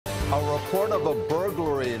A report of a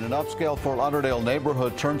burglary in an upscale Fort Lauderdale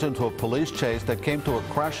neighborhood turns into a police chase that came to a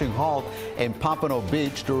crashing halt in Pompano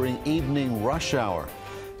Beach during evening rush hour.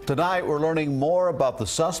 Tonight, we're learning more about the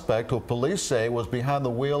suspect who police say was behind the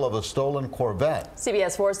wheel of a stolen Corvette.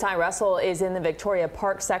 CBS 4's Ty Russell is in the Victoria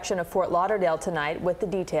Park section of Fort Lauderdale tonight with the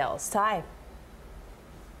details. Ty.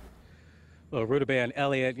 Well, Rudaban,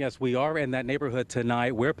 Elliott, yes, we are in that neighborhood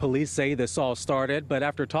tonight where police say this all started. But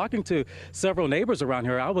after talking to several neighbors around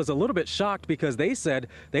here, I was a little bit shocked because they said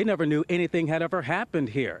they never knew anything had ever happened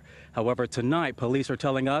here. However, tonight, police are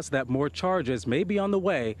telling us that more charges may be on the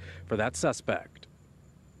way for that suspect.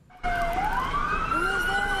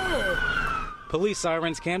 Police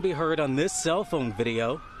sirens can be heard on this cell phone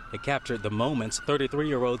video. It captured the moments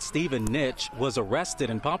 33-year-old Stephen Nitch was arrested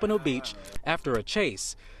in Pompano Beach after a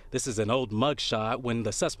chase. This is an old mugshot when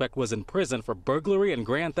the suspect was in prison for burglary and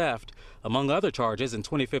grand theft, among other charges in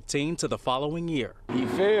 2015 to the following year. He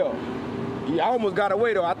fell. He almost got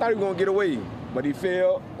away, though. I thought he was going to get away, but he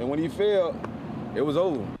fell, and when he fell, it was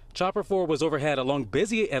over. Chopper 4 was overhead along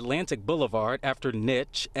busy Atlantic Boulevard after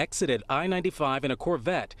Nitch exited I-95 in a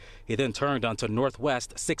Corvette. He then turned onto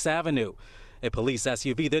Northwest 6th Avenue. A police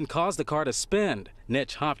SUV then caused the car to spin.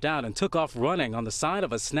 Nitch hopped out and took off running on the side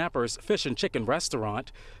of a Snapper's Fish and Chicken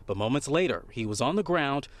restaurant. But moments later, he was on the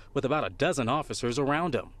ground with about a dozen officers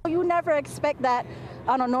around him. You never expect that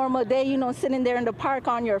on a normal day, sitting there in the park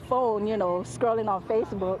on your phone, scrolling on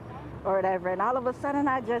Facebook or whatever. And all of a sudden,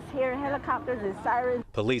 I just hear helicopters and sirens.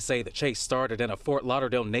 Police say the chase started in a Fort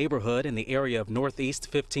Lauderdale neighborhood in the area of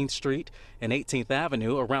Northeast 15th Street and 18th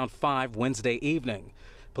Avenue around 5 Wednesday evening.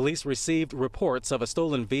 Police received reports of a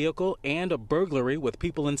stolen vehicle and a burglary with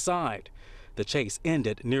people inside. The chase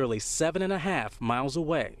ended nearly 7.5 miles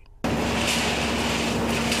away,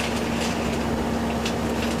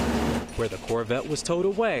 where the Corvette was towed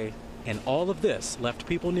away, and all of this left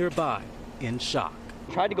people nearby in shock.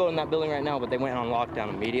 Tried to go in that building right now, but they went on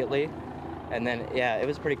lockdown immediately. And then, yeah, it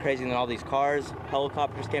was pretty crazy. And then all these cars,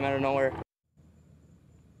 helicopters came out of nowhere.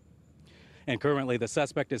 And currently, the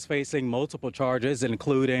suspect is facing multiple charges,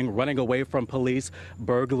 including running away from police,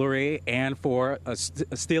 burglary, and for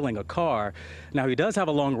stealing a car. Now, he does have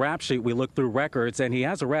a long rap sheet. We looked through records, and he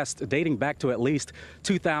has arrests dating back to at least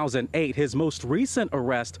 2008. His most recent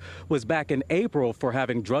arrest was back in April for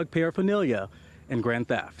having drug paraphernalia and grand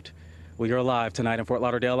theft. We are live tonight in Fort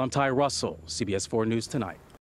Lauderdale. I'm Ty Russell, CBS 4 News Tonight.